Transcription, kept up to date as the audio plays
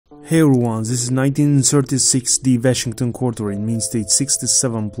Hey everyone, this is 1936D Washington quarter in mean state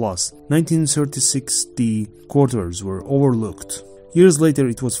 67+. 1936D quarters were overlooked. Years later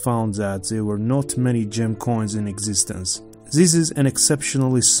it was found that there were not many gem coins in existence. This is an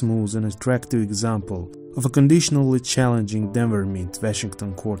exceptionally smooth and attractive example of a conditionally challenging Denver Mint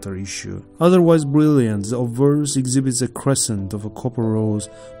Washington quarter issue. Otherwise brilliant, the obverse exhibits a crescent of a copper rose,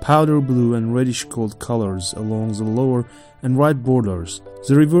 powder blue and reddish gold colors along the lower and right borders.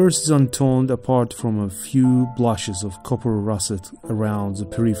 The reverse is untoned apart from a few blushes of copper russet around the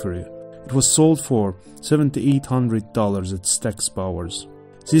periphery. It was sold for $7,800 at Stack's Bowers.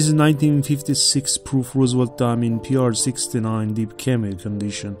 This is 1956 proof Roosevelt dime in PR69 deep cameo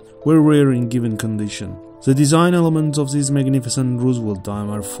condition, very rare in given condition. The design elements of this magnificent Roosevelt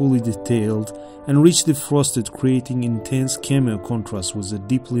dime are fully detailed and richly frosted, creating intense cameo contrast with the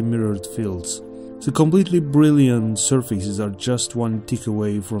deeply mirrored fields. The completely brilliant surfaces are just one tick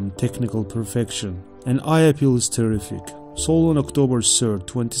away from technical perfection, and eye appeal is terrific. Sold on October 3,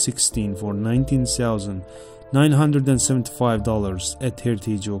 2016 for $19,975 at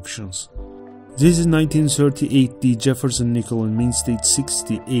Heritage Auctions. This is 1938D Jefferson nickel in mean state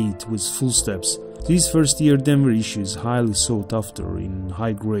 68 with full steps. This first year Denver issue is highly sought after in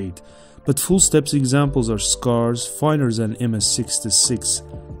high grade, but full steps examples are scarce, finer than MS66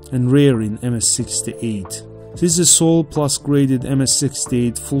 and rare in MS68. This is a Sol Plus graded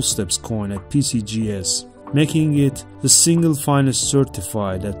MS68 full steps coin at PCGS, making it the single finest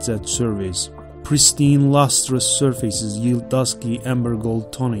certified at that service. Pristine, lustrous surfaces yield dusky amber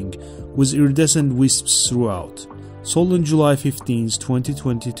gold toning with iridescent wisps throughout. Sold on July 15,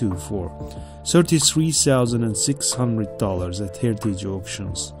 2022 for $33,600 at Heritage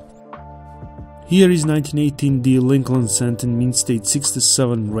Auctions. Here is 1918D Lincoln Cent in mean state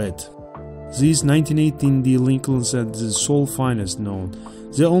 67 red. This 1918D Lincoln Cent is the sole finest known,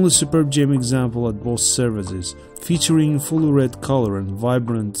 the only superb gem example at both services, featuring fully red color and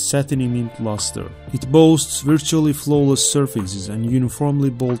vibrant satiny mint luster. It boasts virtually flawless surfaces and uniformly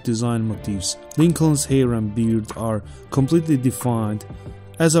bold design motifs. Lincoln's hair and beard are completely defined,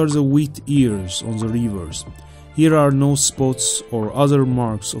 as are the wheat ears on the reverse. Here are no spots or other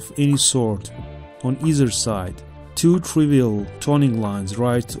marks of any sort on either side. Two trivial toning lines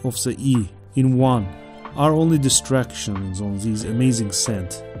right off the E in one are only distractions on this amazing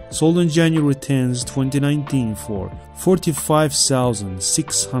scent. Sold on January 10, 2019 for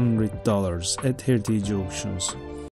 $45,600 at Heritage Auctions.